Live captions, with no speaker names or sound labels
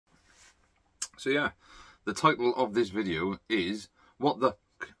So yeah, the title of this video is What the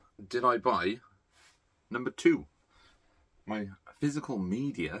Did I Buy? Number 2. My physical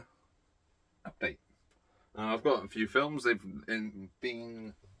media update. I've got a few films. They've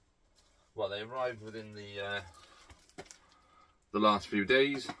been, well, they arrived within the last few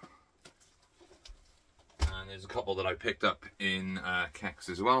days. And there's a couple that I picked up in Kex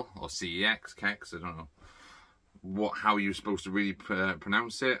as well, or CEX, Kex, I don't know how you're supposed to really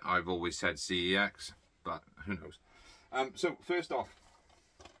pronounce it. I've always said CEX, but who knows. So first off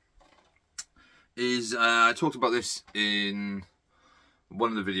is I talked about this in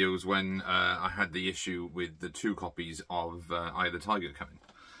one of the videos when I had the issue with the 2 copies of Eye of the Tiger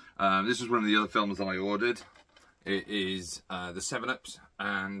coming. This is one of the other films that I ordered. It is the 7-Ups,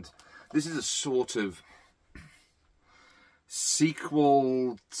 and this is a sort of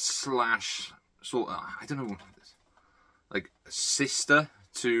sequel slash sort of, I don't know, like sister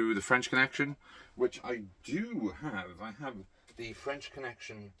to the French Connection, which I do have. I have the French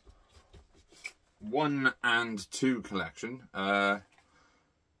Connection 1 and 2 collection. Awesome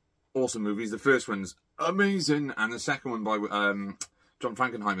movies. The first one's amazing, and the second one by John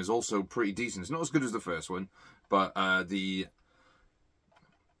Frankenheimer is also pretty decent. It's not as good as the first one, but the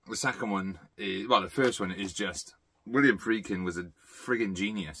second one is, well, the first one is just, William Friedkin was a friggin'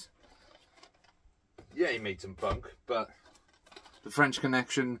 genius. Yeah, he made some bunk, but the French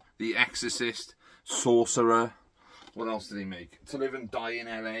Connection, The Exorcist, Sorcerer, what else did he make? To Live and Die in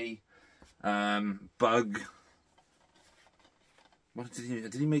LA, Bug. What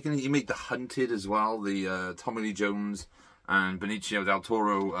did he make? He made The Hunted as well, the Tommy Lee Jones and Benicio del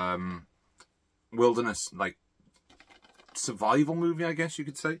Toro wilderness, like, survival movie, I guess you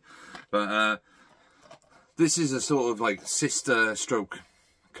could say. But this is a sort of like sister stroke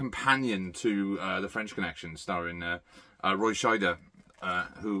companion to the French Connection, starring Roy Scheider,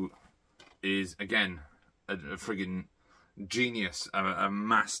 who is again a friggin' genius, a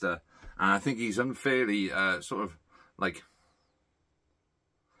master, and I think he's unfairly sort of like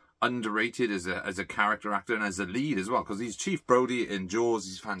underrated as a character actor and as a lead as well, because he's Chief Brody in Jaws.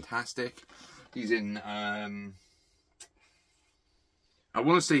 He's fantastic. He's in I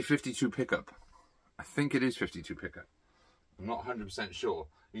want to say 52 Pickup. I think it is 52 Pickup. I'm not 100% sure.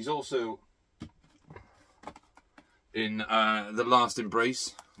 He's also in The Last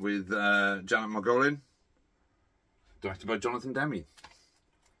Embrace with Janet Margolin, directed by Jonathan Demme.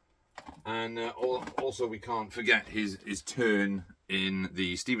 And also we can't forget his turn in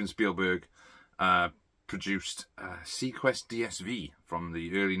the Steven Spielberg produced Sequest DSV from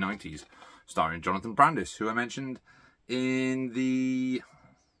the early 90s, starring Jonathan Brandis, who I mentioned in the,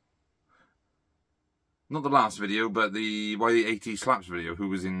 not the last video, but the Why the 80s Slaps video, who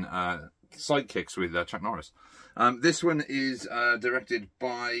was in Sidekicks with Chuck Norris. This one is directed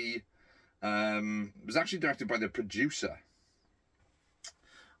by, was actually directed by the producer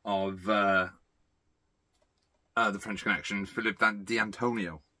of the French Connection, Philippe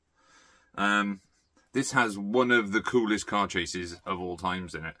D'Antonio. This has one of the coolest car chases of all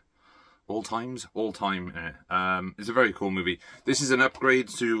times in it. All time in it. It's a very cool movie. This is an upgrade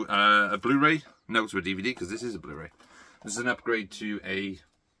to a Blu-ray. No, to a DVD, because this is a Blu-ray. This is an upgrade to a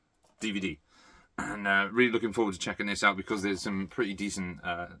DVD. And really looking forward to checking this out, because there's some pretty decent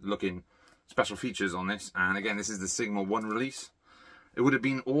looking special features on this. And again, this is the Signal 1 release. It would have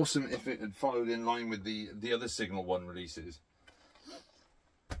been awesome if it had followed in line with the other Signal 1 releases.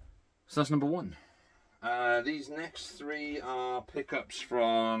 So that's number 1. These next 3 are pickups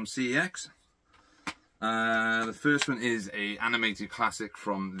from CEX. The first one is an animated classic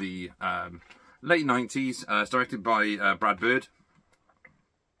from the late 90s. It's directed by Brad Bird,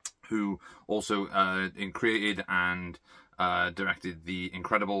 who also created and directed The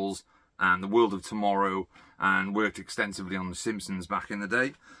Incredibles and The World of Tomorrow, and worked extensively on The Simpsons back in the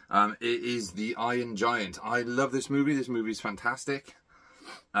day. It is The Iron Giant. I love this movie. This movie is fantastic.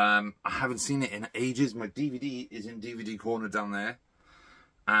 I haven't seen it in ages. My DVD is in DVD corner down there,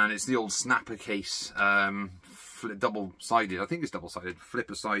 and it's the old snapper case, double-sided. I think it's double-sided,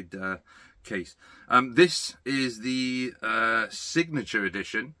 flipper-side case. This is the signature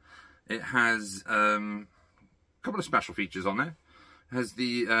edition. It has a couple of special features on there. It has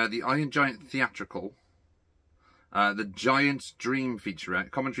the Iron Giant theatrical, the Giant's Dream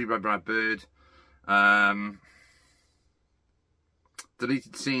featurette, commentary by Brad Bird,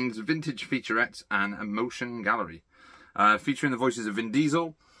 deleted scenes, vintage featurettes, and a motion gallery. Featuring the voices of Vin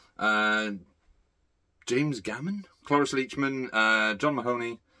Diesel, James Gammon, Cloris Leachman, John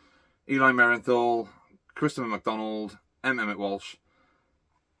Mahoney, Eli Marienthal, Christopher McDonald, M. Emmett Walsh,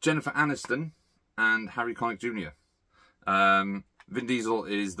 Jennifer Aniston, and Harry Connick Jr. Vin Diesel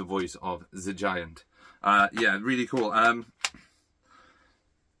is the voice of the Giant. Yeah, really cool.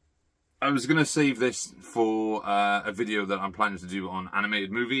 I was going to save this for a video that I'm planning to do on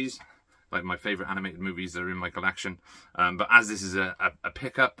animated movies, like my favourite animated movies that are in my collection. But as this is a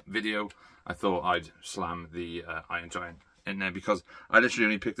pickup video, I thought I'd slam the Iron Giant in there because I literally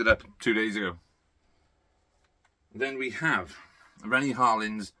only picked it up 2 days ago. Then we have Rennie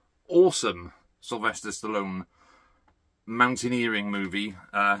Harlin's awesome Sylvester Stallone mountaineering movie,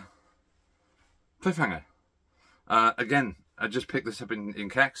 Cliffhanger. Again, I just picked this up in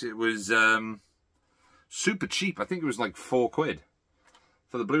Kex. It was super cheap. I think it was like £4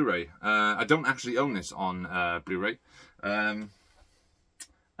 for the Blu-ray. I don't actually own this on Blu-ray.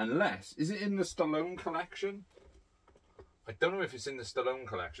 Unless, is it in the Stallone collection? I don't know if it's in the Stallone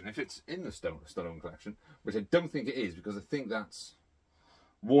collection. If it's in the Stallone collection, which I don't think it is, because I think that's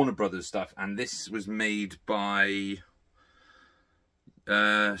Warner Brothers stuff, and this was made by,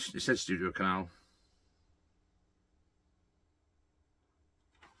 it says Studio Canal.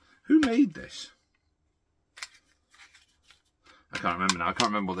 Who made this? I can't remember now. I can't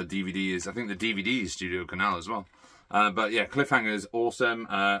remember what the DVD is. I think the DVD is Studio Canal as well. But yeah, Cliffhanger is awesome.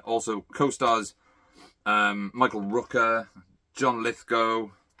 Also co-stars Michael Rooker, John Lithgow,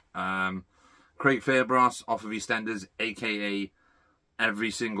 Craig Fairbrass off of EastEnders, aka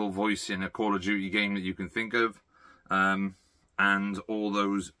every single voice in a Call of Duty game that you can think of, and all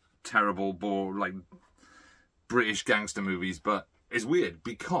those terrible, like British gangster movies. But it's weird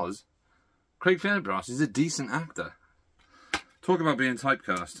because Craig Fairbrass is a decent actor. Talk about being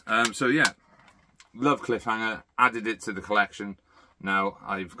typecast. So yeah, love Cliffhanger. Added it to the collection. Now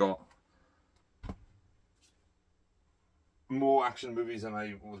I've got more action movies than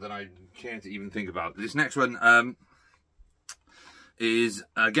I care to even think about. This next one is,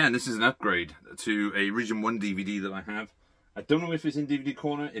 again, this is an upgrade to a Region 1 DVD that I have. I don't know if it's in DVD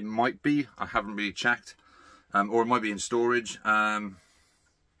Corner. It might be. I haven't really checked. Or it might be in storage. I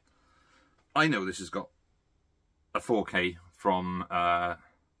know this has got a 4K from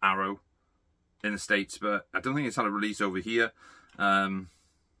Arrow in the States, but I don't think it's had a release over here.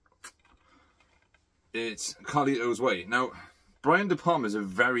 It's Carlito's Way. Now, Brian De Palma is a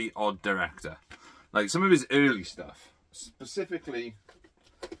very odd director. Like, some of his early stuff, specifically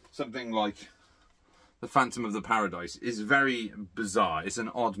something like The Phantom of the Paradise, is very bizarre. It's an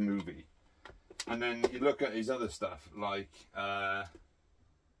odd movie. And then you look at his other stuff, like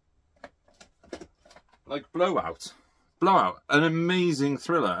Blowout. Blowout, an amazing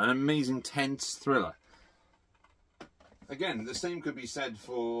thriller, an amazing tense thriller. Again, the same could be said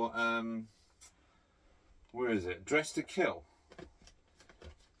for, where is it? Dressed to Kill.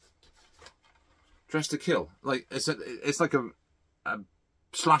 Dressed to Kill. Like, it's like a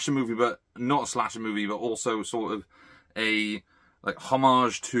slasher movie, but not a slasher movie, but also sort of a like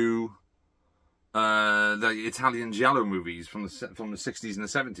homage to the Italian giallo movies from the 60s and the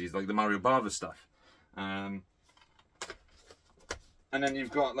 70s, like the Mario Bava stuff. And then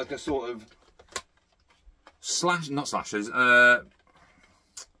you've got like a sort of not slashers,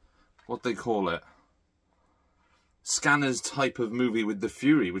 what they call it, Scanners type of movie with The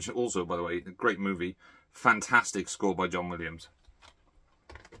Fury, which also, by the way, a great movie, fantastic score by John Williams.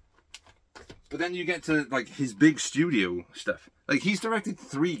 But then you get to like his big studio stuff. Like, he's directed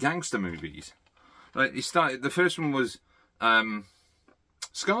 3 gangster movies. Like, the first one was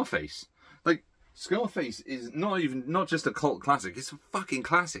Scarface. Like, Scarface is not just a cult classic, it's a fucking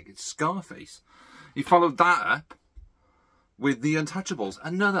classic. It's Scarface. He followed that up with The Untouchables,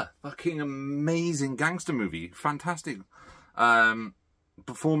 another fucking amazing gangster movie. Fantastic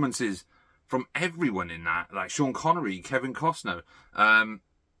performances from everyone in that, like Sean Connery, Kevin Costner,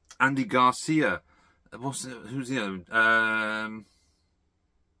 Andy Garcia. Who's the other?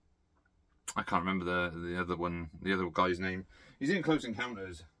 I can't remember the other one, the other guy's name. He's in Close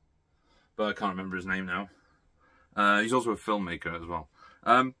Encounters, but I can't remember his name now. He's also a filmmaker as well.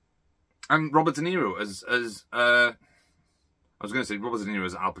 And Robert De Niro as I was going to say Robert De Niro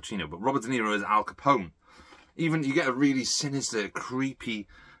as Al Pacino, but Robert De Niro as Al Capone. Even you get a really sinister, creepy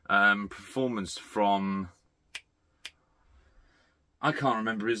performance from, I can't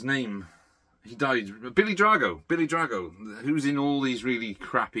remember his name. He died. Billy Drago. Billy Drago, who's in all these really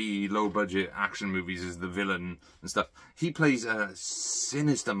crappy, low-budget action movies as the villain and stuff. He plays a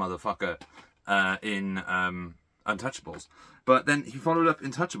sinister motherfucker in Untouchables. But then he followed up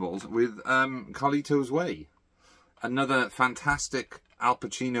Untouchables with Carlito's Way. Another fantastic Al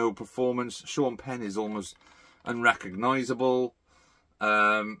Pacino performance. Sean Penn is almost unrecognisable.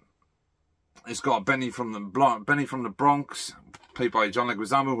 It's got Benny from the Bronx, played by John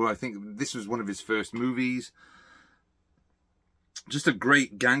Leguizamo, who I think this was one of his first movies. just a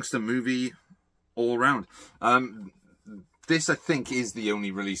great gangster movie all around. This, I think, is the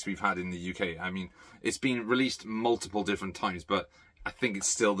only release we've had in the UK. I mean, it's been released multiple different times, but I think it's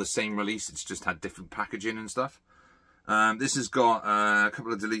still the same release. It's just had different packaging and stuff. This has got a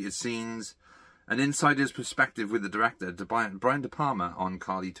couple of deleted scenes, an insider's perspective with the director, Brian De Palma, on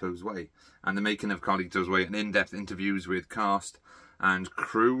Carlito's Way, and the making of Carlito's Way, and in-depth interviews with cast and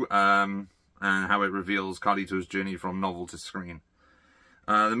crew, and how it reveals Carlito's journey from novel to screen.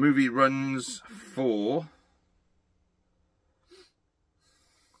 The movie runs for...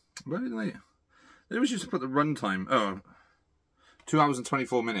 Where did they was used to put the runtime. Oh, 2 hours and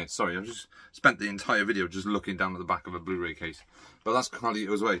 24 minutes. Sorry, I've just spent the entire video just looking down at the back of a Blu-ray case. But that's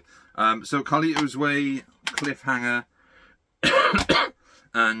Carlito's Way. So Carlito's Way, Cliffhanger,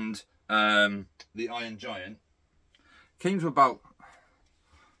 and The Iron Giant came to about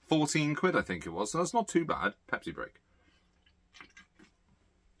 14 quid, I think it was. So that's not too bad. Pepsi break.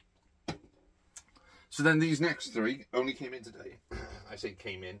 So then these next three only came in today. I say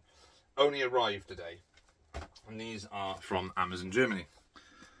came in. Only arrived today. And these are from Amazon Germany.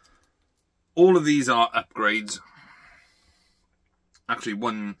 All of these are upgrades. Actually,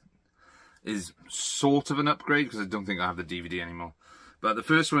 one is sort of an upgrade because I don't think I have the DVD anymore. But the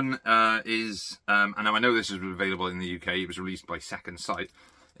first one is, and now I know this is available in the UK. It was released by Second Sight.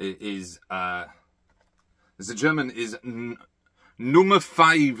 It is, the German is Nummer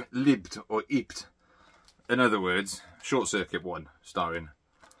 5 Liebt or Ibt. In other words, Short Circuit 1, starring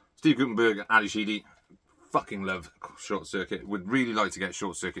Steve Guttenberg, Ali Sheedy. Fucking love Short Circuit. Would really like to get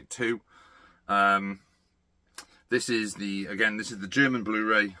Short Circuit 2. This is the German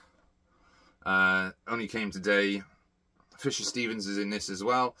Blu-ray. Only came today. Fisher Stevens is in this as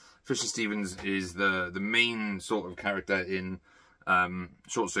well. Fisher Stevens is the main sort of character in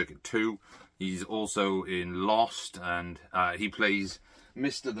Short Circuit 2. He's also in Lost, and he plays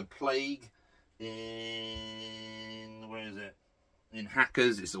Mr. the Plague in, where is it? In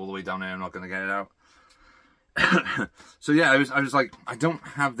Hackers. It's all the way down there. I'm not going to get it out. So yeah, I was like, I don't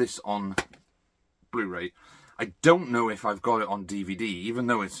have this on Blu-ray. I don't know if I've got it on DVD, even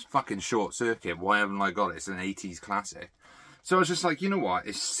though it's fucking Short Circuit. Why haven't I got it? It's an 80s classic. So I was just like, you know what?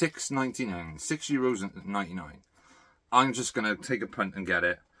 It's €6.99, €6.99. I'm just gonna take a punt and get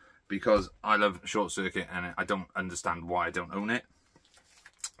it because I love Short Circuit and I don't understand why I don't own it.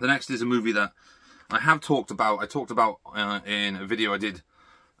 The next is a movie that I have talked about. I talked about in a video I did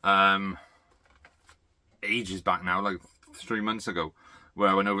ages back now, like 3 months ago, where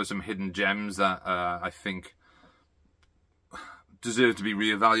I went over some hidden gems that I think deserve to be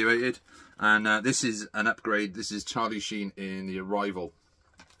reevaluated. And this is an upgrade. This is Charlie Sheen in The Arrival.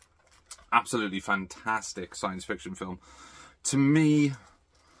 Absolutely fantastic science fiction film. To me,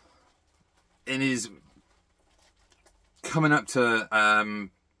 it is coming up to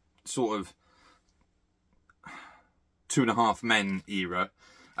sort of 2.5 Men era.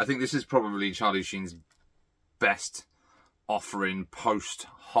 I think this is probably Charlie Sheen's best offering post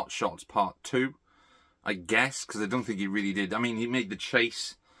Hot Shots Part 2, I guess, because I don't think he really did. I mean, he made The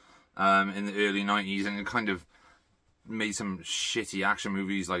Chase in the early 90s and kind of made some shitty action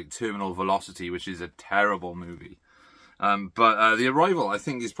movies like Terminal Velocity, which is a terrible movie. But The Arrival, I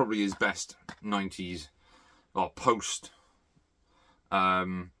think, is probably his best 90s or post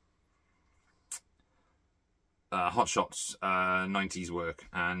Hot Shots 90s work,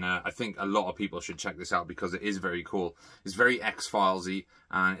 and I think a lot of people should check this out because it is very cool. It's very X-Files-y,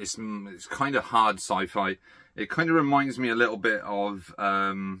 and it's kind of hard sci-fi. It kind of reminds me a little bit of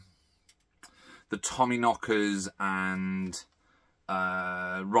the Tommyknockers and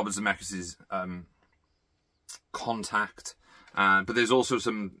Robert Zemeckis' Contact. But there's also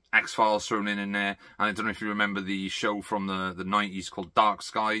some X-Files thrown in there. And I don't know if you remember the show from the 90s called Dark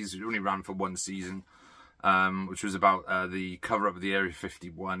Skies. It only ran for 1 season. Which was about the cover-up of the Area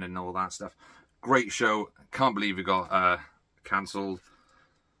 51 and all that stuff. Great show. Can't believe it got cancelled.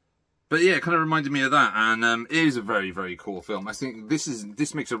 But yeah, it kind of reminded me of that. And it is a very, very cool film. I think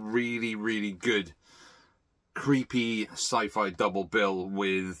this makes a really, really good, creepy sci-fi double bill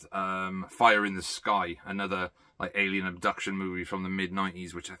with Fire in the Sky, another like alien abduction movie from the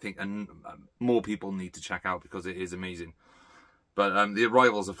mid-90s, which I think more people need to check out because it is amazing. But The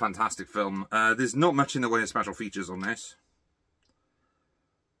Arrival is a fantastic film. There's not much in the way of special features on this.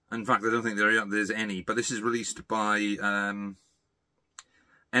 In fact, I don't think there's any. But this is released by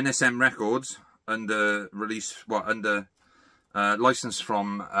NSM Records under license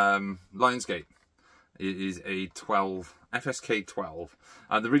from Lionsgate. It is a 12 FSK 12.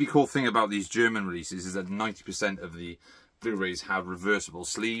 The really cool thing about these German releases is that 90% of the Blu-rays have reversible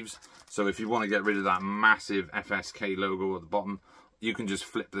sleeves, so if you want to get rid of that massive FSK logo at the bottom, you can just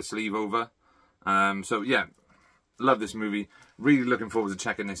flip the sleeve over. So yeah, love this movie. Really looking forward to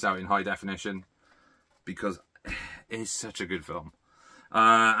checking this out in high definition, because it's such a good film.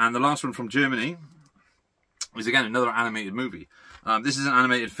 And the last one from Germany is again another animated movie. This is an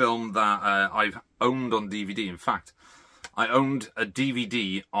animated film that I've owned on DVD. In fact, I owned a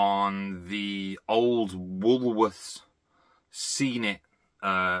DVD on the old Woolworths Seen It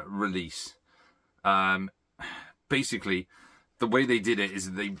release. Basically, the way they did it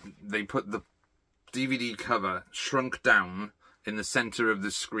is they put the DVD cover shrunk down in the center of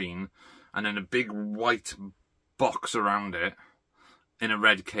the screen, and then a big white box around it in a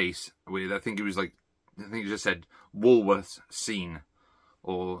red case with, I think it just said Woolworths Seen,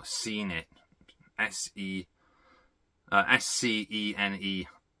 or Seen It, S-C-E-N-E,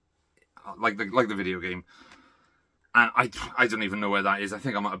 like the video game. And I don't even know where that is. I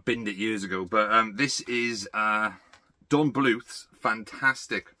think I might have binned it years ago. But this is Don Bluth's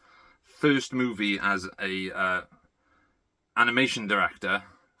fantastic first movie as a animation director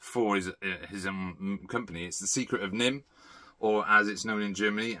for his own company. It's The Secret of Nim, or as it's known in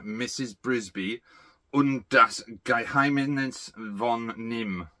Germany, Mrs. Brisby und das Geheimnis von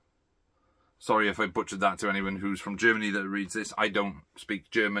Nim. Sorry if I butchered that to anyone who's from Germany that reads this. I don't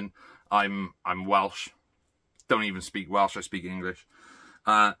speak German. I'm Welsh. Don't even speak Welsh. I speak English.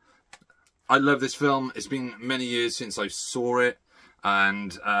 I love this film. It's been many years since I saw it,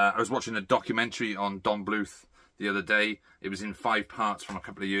 and I was watching a documentary on Don Bluth the other day. It was in 5 parts from a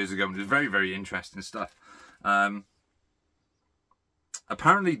couple of years ago, and it was very, very interesting stuff.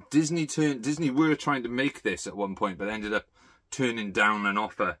 Apparently Disney were trying to make this at one point, but ended up turning down an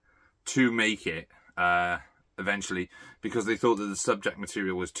offer to make it eventually, because they thought that the subject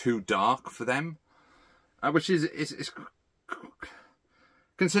material was too dark for them, which is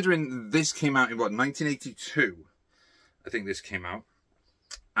considering this came out in what, 1982, I think this came out,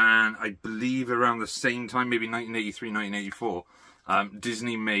 and I believe around the same time, maybe 1983, 1984,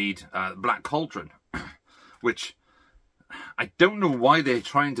 Disney made Black Cauldron, which I don't know why they're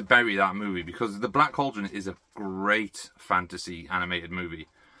trying to bury that movie, because The Black Cauldron is a great fantasy animated movie,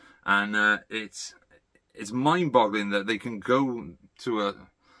 and it's mind-boggling that they can go to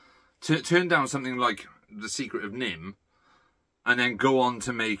turn down something like The Secret of Nim, and then go on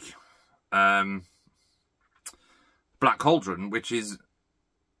to make Black Cauldron, which is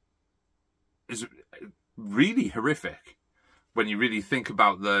really horrific when you really think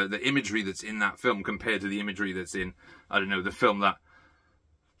about the imagery that's in that film compared to the imagery that's in, I don't know, the film that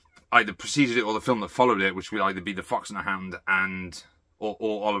either preceded it or the film that followed it, which would either be The Fox and the Hound or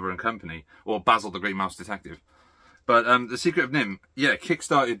Oliver and Company, or Basil the Great Mouse Detective. But The Secret of Nim, yeah,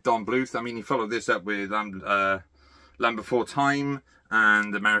 kickstarted Don Bluth. I mean, he followed this up with Land Before Time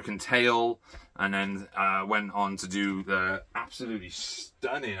and American Tail, and then went on to do the absolutely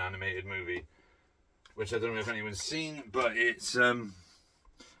stunning animated movie, which I don't know if anyone's seen, but it's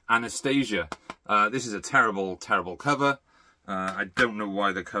Anastasia. This is a terrible, terrible cover. I don't know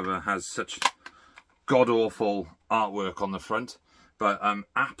why the cover has such god-awful artwork on the front, but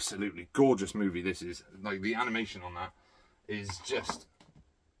absolutely gorgeous movie this is. Like, the animation on that is just,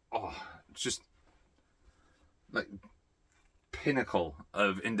 oh, it's just like pinnacle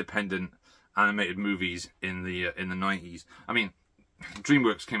of independent animated movies in the 90s. I mean,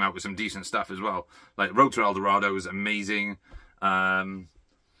 DreamWorks came out with some decent stuff as well. Like Road to El Dorado is amazing. Sinbad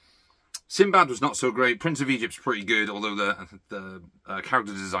was not so great. Prince of Egypt's pretty good, although the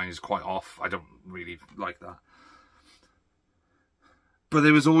character design is quite off. I don't really like that. But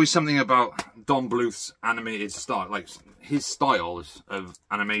there was always something about Don Bluth's animated style, like his style of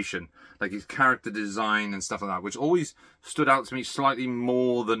animation, like his character design and stuff like that, which always stood out to me slightly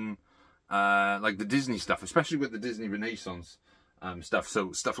more than like the Disney stuff, especially with the Disney Renaissance stuff.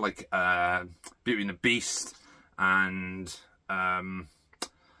 So stuff like Beauty and the Beast and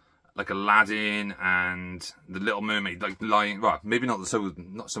like Aladdin and The Little Mermaid, like Lion. Well, maybe not so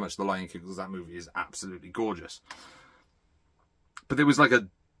much The Lion King, because that movie is absolutely gorgeous. But there was like a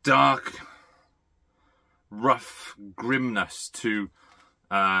dark, rough grimness to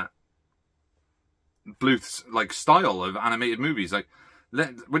Bluth's like style of animated movies. Like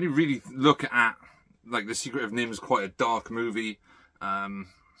when you really look at like The Secret of Nim's quite a dark movie,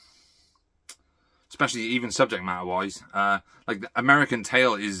 especially even subject matter wise. Like the American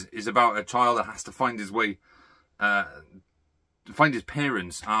Tail is about a child that has to find his way, find his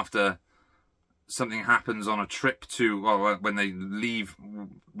parents after something happens on a trip to, well, when they leave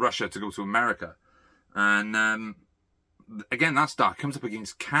Russia to go to America. And again, that's dark. Comes up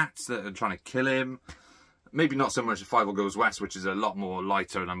against cats that are trying to kill him. maybe not so much as Five Goes West, which is a lot more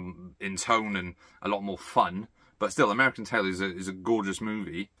lighter and in tone and a lot more fun. But still, American Tail is a gorgeous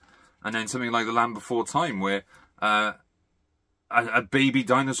movie. And then something like The Land Before Time, where a baby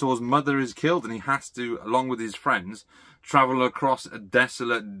dinosaur's mother is killed, and he has to, along with his friends, travel across a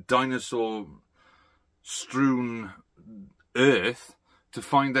desolate, dinosaur-strewn earth to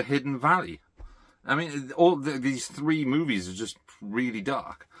find a hidden valley. I mean, these three movies are just really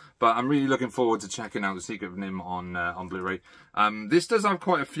dark. But I'm really looking forward to checking out The Secret of NIMH on Blu-ray. This does have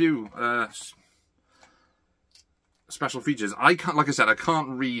quite a few special features. Like I said, I can't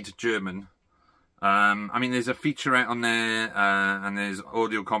read German. I mean, there's a featurette on there, and there's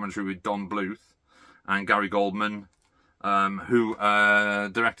audio commentary with Don Bluth and Gary Goldman, who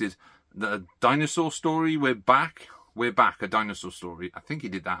directed The Dinosaur Story, We're Back, A Dinosaur Story. I think he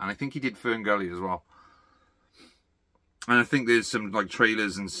did that, and I think he did Fern Gully as well. And I think there's some like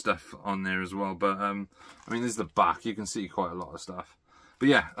trailers and stuff on there as well. But I mean, there's the back. You can see quite a lot of stuff. But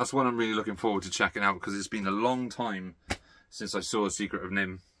yeah, that's what I'm really looking forward to checking out, because it's been a long time since I saw The Secret of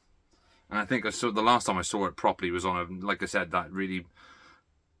NIMH. And I think the last time I saw it properly was on like I said, that really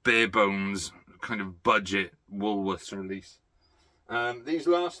bare bones kind of budget Woolworths release. These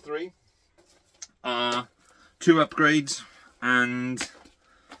last three are 2 upgrades and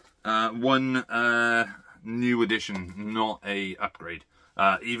 1 new edition, not a upgrade.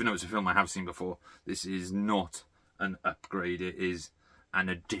 Even though it's a film I have seen before, this is not an upgrade, it is an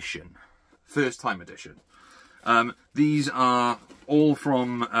edition. First time edition. These are all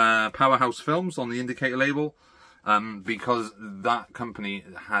from Powerhouse Films on the Indicator label, because that company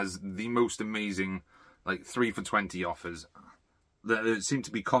has the most amazing like 3 for 20 offers that seem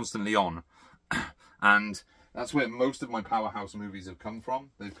to be constantly on. And that's where most of my Powerhouse movies have come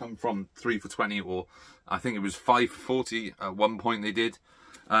from. They've come from 3 for 20, or I think it was 5 for 40 at one point they did.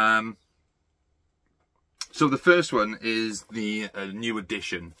 So the first one is the new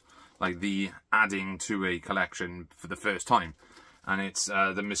edition, like the adding to a collection for the first time. And it's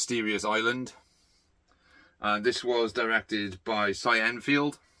The Mysterious Island. This was directed by Cy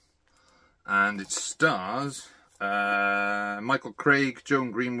Enfield. And it stars Michael Craig,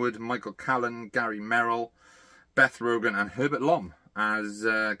 Joan Greenwood, Michael Callan, Gary Merrill, Beth Rogan and Herbert Lom as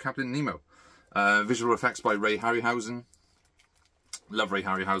Captain Nemo. Visual effects by Ray Harryhausen. Love Ray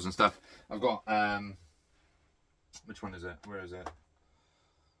Harryhausen stuff. I've got, which one is it? Where is it?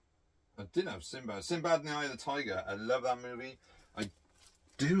 I did have Sinbad. Sinbad and the Eye of the Tiger. I love that movie. I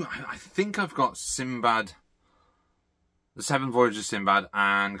think I've got Sinbad, The Seven Voyages of Sinbad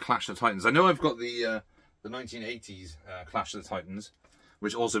and Clash of the Titans. I know I've got the 1980s Clash of the Titans,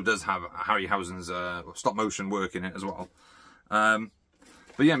 which also does have Harryhausen's stop motion work in it as well. But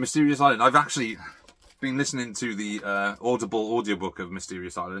yeah, Mysterious Island. I've actually been listening to the Audible audiobook of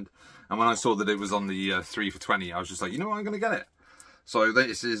Mysterious Island, and when I saw that it was on the 3 for 20, I was just like, you know what, I'm going to get it. So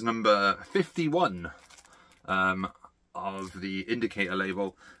this is number 51 of the Indicator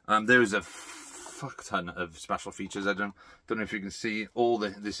label. There is a fuck ton of special features. I don't know if you can see all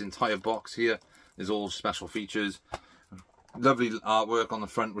this entire box here is all special features. Lovely artwork on the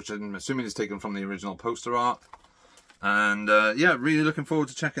front, which I'm assuming is taken from the original poster art. And yeah, really looking forward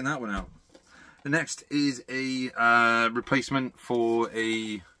to checking that one out. The next is a replacement for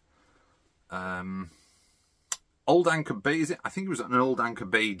a Old Anchor Bay, is it? I think it was an Old Anchor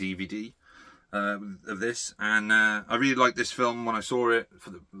Bay DVD of this, and I really liked this film when I saw it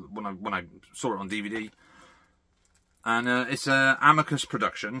when I saw it on DVD. And it's an Amicus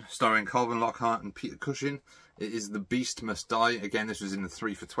production starring Calvin Lockhart and Peter Cushing. It is The Beast Must Die. Again, this was in the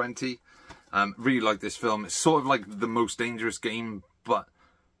 3 for 20. Really like this film. It's sort of like The Most Dangerous Game, but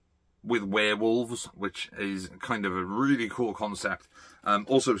with werewolves, which is kind of a really cool concept.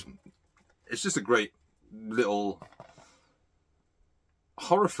 Also, it's just a great little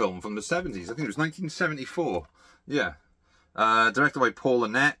horror film from the 70s. I think it was 1974. Yeah. Directed by Paul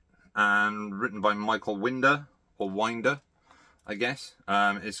Annette and written by Michael Winder, or Winder, I guess.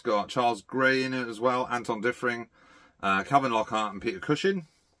 It's got Charles Gray in it as well, Anton Diffring, Calvin Lockhart and Peter Cushing.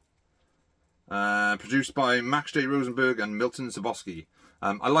 Produced by Max J. Rosenberg and Milton Zabosky.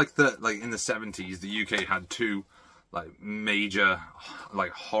 I like that, like, in the 70s, the UK had 2 like major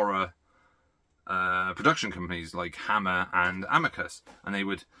like horror production companies like Hammer and Amicus, and they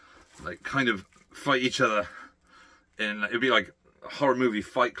would like kind of fight each other in, it'd be like a horror movie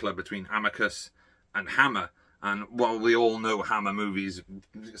fight club between Amicus and Hammer. And while we all know Hammer movies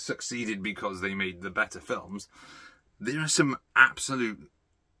succeeded because they made the better films, there are some absolute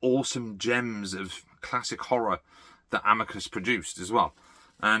awesome gems of classic horror that Amicus produced as well.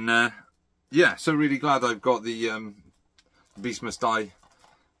 And yeah, so really glad I've got the Beast Must Die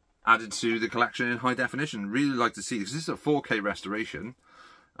added to the collection in high definition. Really like to see this. This is a 4K restoration,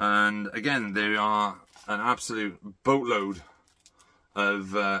 and again, there are an absolute boatload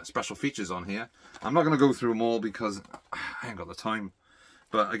of special features on here. I'm not going to go through them all because I ain't got the time.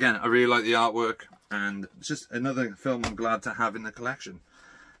 But again, I really like the artwork, and it's just another film I'm glad to have in the collection.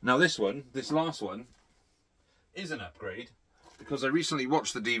 Now this last one, is an upgrade because I recently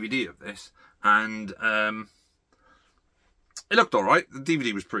watched the DVD of this, and it looked alright. The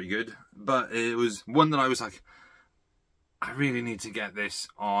DVD was pretty good, but it was one that I was like, I really need to get this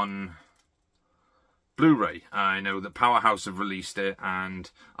on Blu-ray. I know that Powerhouse have released it,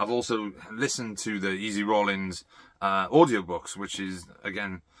 and I've also listened to the Easy Rollins audiobooks, which is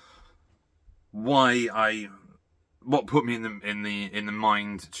again what put me in the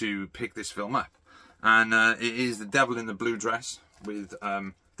mind to pick this film up. And it is The Devil in the Blue Dress with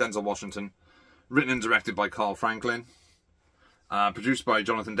Denzel Washington, written and directed by Carl Franklin, produced by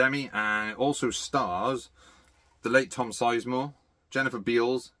Jonathan Demme, and it also stars the late Tom Sizemore, Jennifer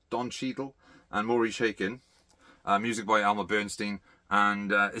Beals, Don Cheadle, and Maurice Chaikin. Music by Elmer Bernstein, and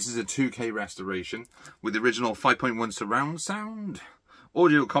this is a 2K restoration with the original 5.1 surround sound.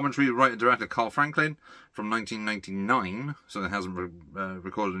 Audio commentary, writer director Carl Franklin from 1999, so it hasn't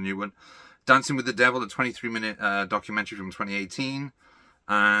recorded a new one. Dancing with the Devil, a 23-minute documentary from 2018,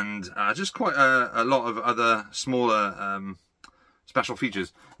 and just quite a lot of other smaller special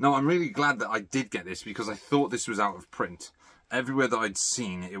features. Now, I'm really glad that I did get this because I thought this was out of print. Everywhere that I'd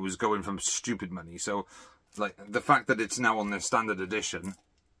seen, it was going from stupid money. So, like, the fact that it's now on the standard edition,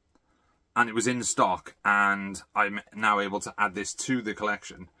 and it was in stock, and I'm now able to add this to the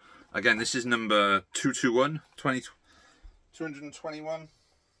collection. Again, this is number 221, 221.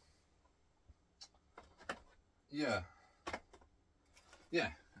 Yeah.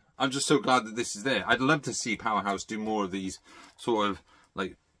 I'm just so glad that this is there. I'd love to see Powerhouse do more of these sort of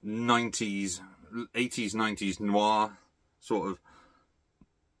like 80s, 90s noir sort of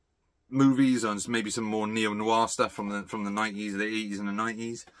movies, and maybe some more neo-noir stuff from the 90s, the 80s and the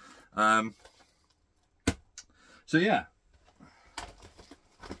 90s. So yeah,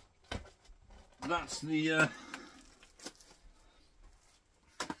 that's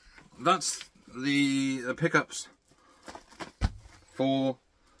the pickups for,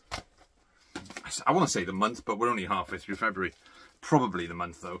 I want to say the month, but we're only halfway through February. Probably the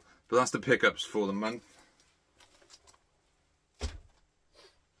month though, but that's the pickups for the month.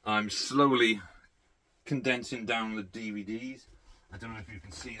 I'm slowly condensing down the DVDs. I don't know if you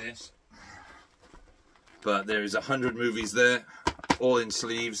can see this, but there is 100 movies there, all in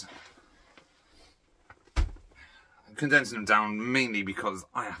sleeves. I'm condensing them down mainly because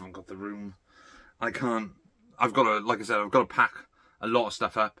I haven't got the room. I've got to, like I said, I've got to pack a lot of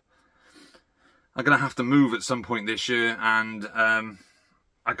stuff up. I'm going to have to move at some point this year, and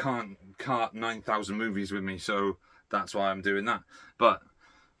I can't cart 9,000 movies with me, so that's why I'm doing that. But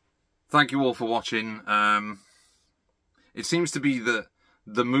thank you all for watching. It seems to be that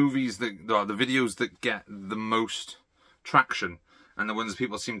the movies the videos that get the most traction, and the ones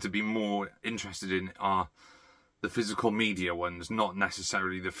people seem to be more interested in, are the physical media ones, not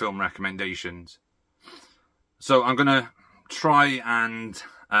necessarily the film recommendations. So I'm going to try and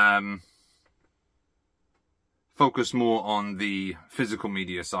focus more on the physical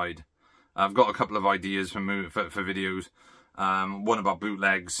media side. I've got a couple of ideas for videos. One about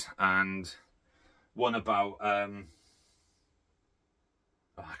bootlegs, and one about I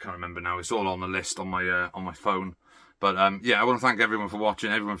can't remember now. It's all on the list on my phone. But yeah, I want to thank everyone for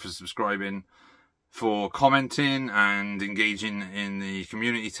watching, everyone for subscribing, for commenting and engaging in the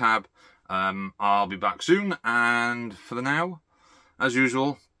community tab. I'll be back soon, and for the now, as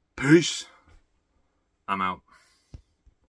usual, peace. I'm out.